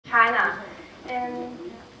China. And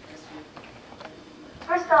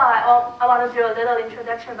first of all, I want to do a little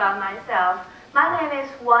introduction about myself. My name is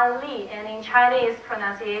Wan Li, and in Chinese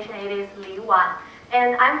pronunciation it is Li Wan.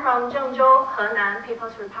 And I'm from Zhengzhou, Henan,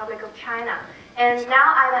 People's Republic of China. And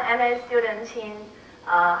now I'm an MA student in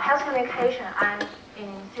health communication. I'm in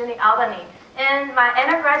SUNY Albany. And my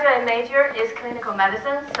undergraduate major is clinical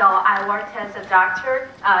medicine, so I worked as a doctor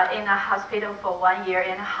in a hospital for 1.5 years.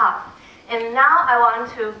 And now I want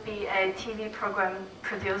to be a TV program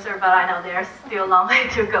producer, but I know there's still a long way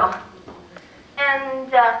to go. And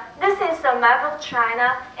this is a map of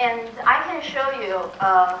China, and I can show you,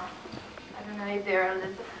 I don't know if there are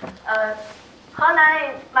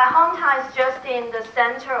Henan, my hometown is just in the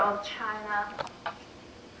center of China.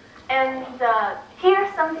 And here's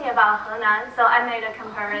something about Henan, so I made a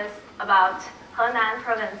comparison about Henan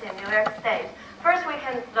province in New York State. First, we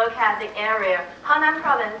can look at the area. Henan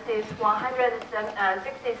province is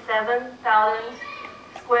 167,000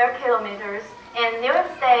 square kilometers, and New York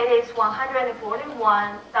State is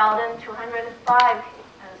 141,205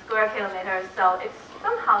 square kilometers. So it's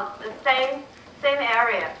somehow the same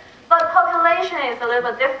area, but population is a little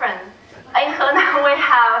bit different. In Henan, we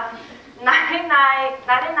have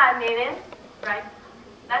 99 million, right?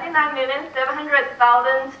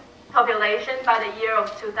 99,700,000 population by the year of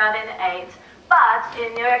 2008. But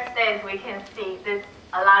in New York State, we can see there's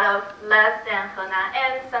a lot of less than Henan.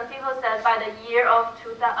 And some people said by the year of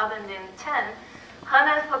 2010,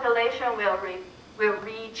 Henan's population will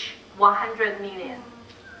reach 100 million.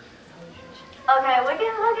 Okay, we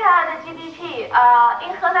can look at the GDP.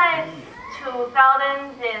 In Henan, it's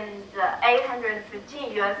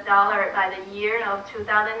 $2,815 by the year of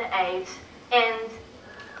 2008. And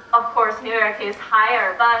of course, New York is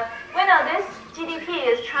higher, but we know this GDP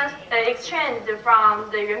is exchanged from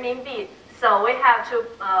the renminbi, so we have to,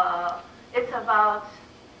 it's about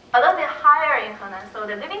a little bit higher in Henan, so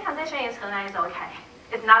the living condition in Henan is okay.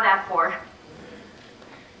 It's not that poor.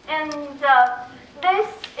 And this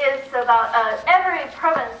is about, every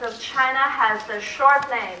province of China has a short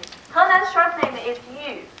name. Henan's short name is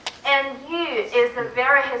Yu. And Yu is a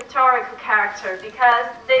very historical character because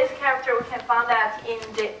this character we can find that in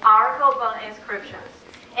the oracle bone inscriptions.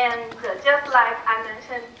 And just like I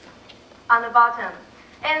mentioned on the bottom.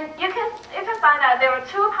 And you can find that there are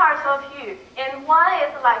two parts of Yu. And one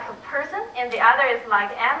is like a person and the other is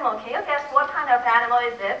like animal. Can you guess what kind of animal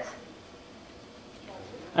is it?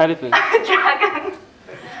 Elephant. Dragon.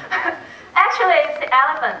 Actually, it's the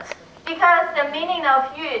elephant. Because the meaning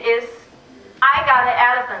of Yu is I got an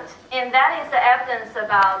elephant, and that is the evidence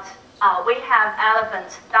about we have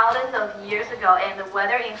elephants thousands of years ago, and the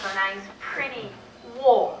weather in Henan is pretty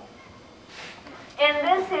warm. And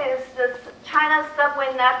this is the China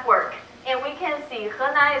subway network, and we can see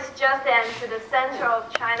Henan is just into the center of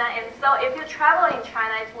China, and so if you travel in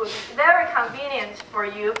China, it would be very convenient for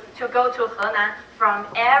you to go to Henan from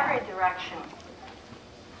every direction.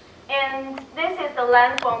 And this is the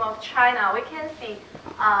landform of China. We can see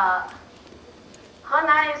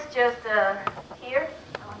Henan is just here.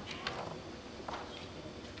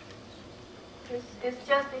 It's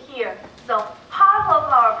just here. So half of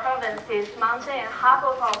our province is mountain and half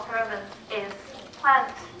of our province is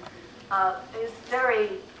plant. It's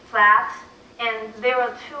very flat, and there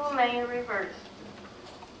are two main rivers.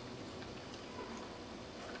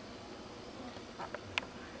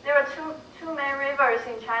 There are two main rivers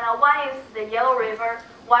in China. One is the Yellow River,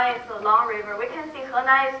 one is the Long River. We can see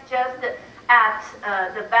Henan is just at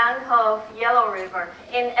the bank of Yellow River.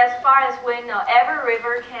 And as far as we know, every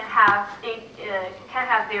river can have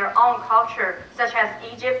their own culture, such as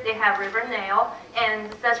Egypt, they have River Nile,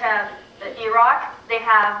 and such as Iraq, they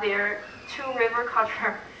have their two-river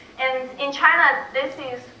culture. And in China, this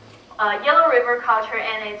is Yellow River culture,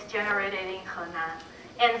 and it's generated in Henan.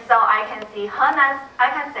 And so I can say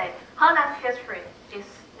Henan's history is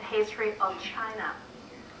the history of China.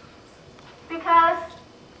 Because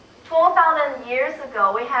 4,000 years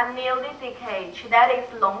ago, we had Neolithic age. That is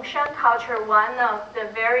Longshan culture, one of the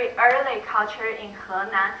very early culture in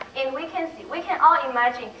Henan. And we can all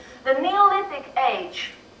imagine the Neolithic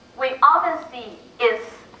age. We often see is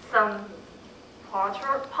some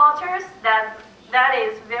potters that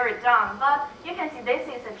is very dumb, but you can see this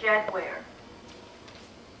is a jetware.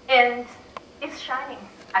 And it's shining,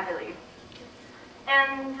 I believe.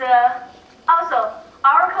 And also,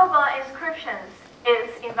 oracle bone inscriptions is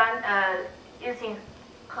in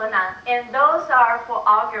Henan, and those are for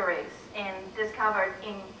auguries and discovered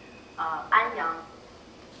in Anyang.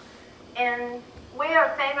 And we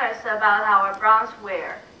are famous about our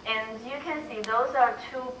bronzeware, and you can see those are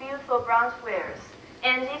two beautiful bronzewares.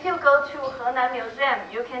 And if you go to Henan Museum,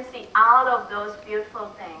 you can see all of those beautiful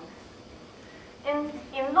things. In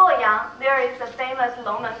Luoyang, there is a famous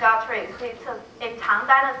Longmen Gottery. It's in Tang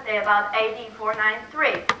Dynasty, about AD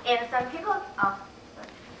 493. And some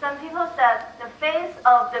people said the face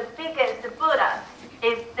of the biggest Buddha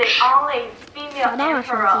is the only female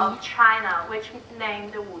emperor of China, which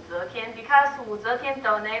named Wu Zetian, because Wu Zetian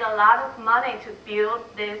donated a lot of money to build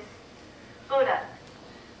this Buddha.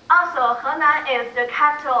 Also, Henan is the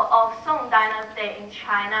capital of Song Dynasty in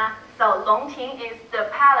China, so Longting is the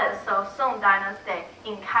palace of Song Dynasty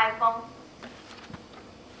in Kaifeng.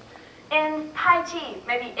 In Taiji,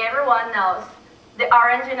 maybe everyone knows, the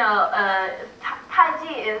original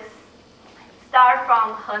Taiji is start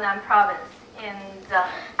from Henan province, and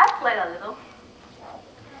I played a little.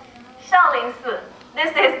 Shaolin Si.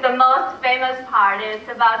 This is the most famous part. It's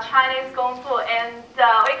about Chinese Kung Fu, and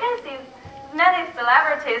we can see many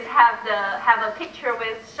celebrities have a picture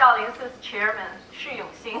with Shaolin Si's chairman, Shi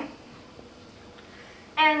Yongxin.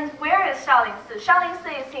 And where is Shaolin Si? Shaolin Si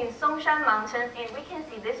is in Songshan Mountain, and we can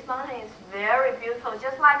see this mountain is very beautiful,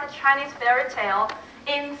 just like a Chinese fairy tale.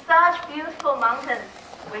 In such beautiful mountains,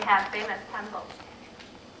 we have famous temples.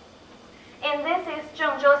 And this is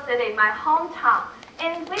Zhengzhou City, my hometown.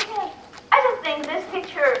 And I just think this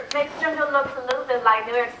picture makes Zhengzhou look a little bit like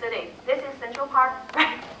New York City. This is Central Park,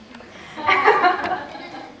 right?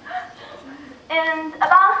 And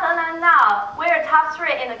about Henan now, we're top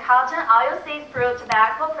 3 in the cotton, oilseed, fruit,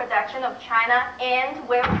 tobacco production of China, and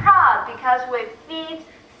we're proud because we feed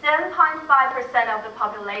 7.5% of the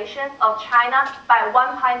population of China by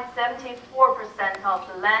 1.74% of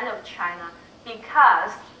the land of China,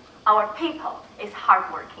 because our people is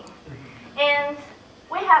hardworking. And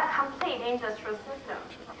we have complete industrial system.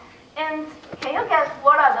 And can you guess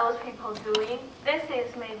what are those people doing? This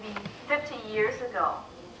is maybe 50 years ago.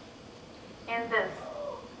 And this.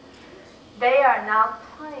 They are now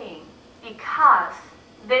playing because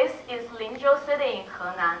this is Linzhou City in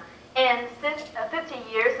Henan. And 50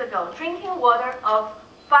 years ago, drinking water of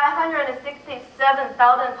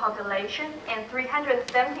 567,000 population and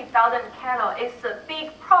 370,000 cattle is a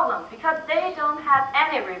big problem because they don't have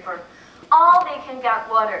any river. All they can get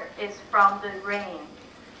water is from the rain.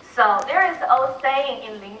 So there is an old saying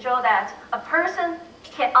in Linzhou that a person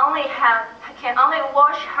can only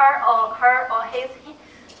wash her or his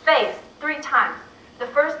face 3 times. The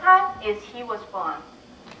first time is he was born.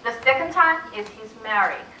 The second time is he's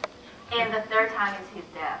married. And the third time is his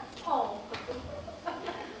death. Oh.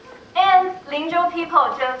 And Linzhou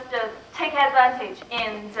people just take advantage,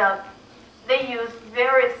 and they use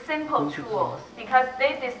very simple tools because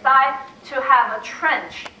they decide to have a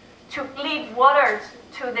trench to lead water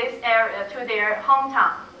to this area, to their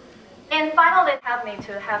hometown. And finally, help me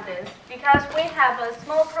to have this because we have a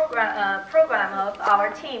small program of our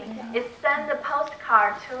team is send a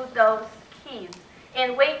postcard to those kids.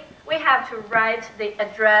 And we have to write the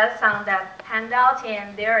address on that handout,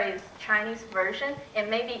 and there is Chinese version. And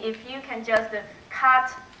maybe if you can just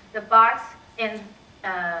cut the box and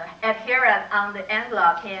adhere it on the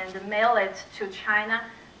envelope and mail it to China,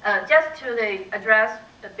 just to the address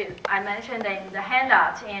I mentioned in the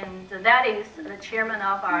handout. And that is the chairman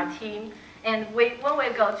of our team. And when we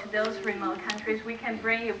go to those remote countries, we can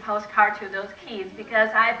bring you postcard to those kids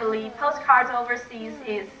because I believe postcards overseas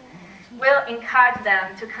will encourage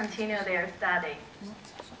them to continue their study.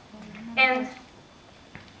 And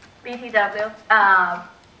BTW,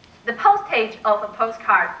 the postage of a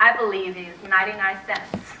postcard, I believe, is 99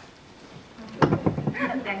 cents.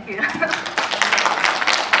 Thank you.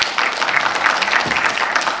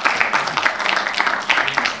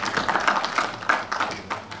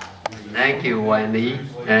 Thank you, Wendy.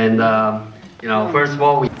 And first of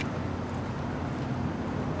all, we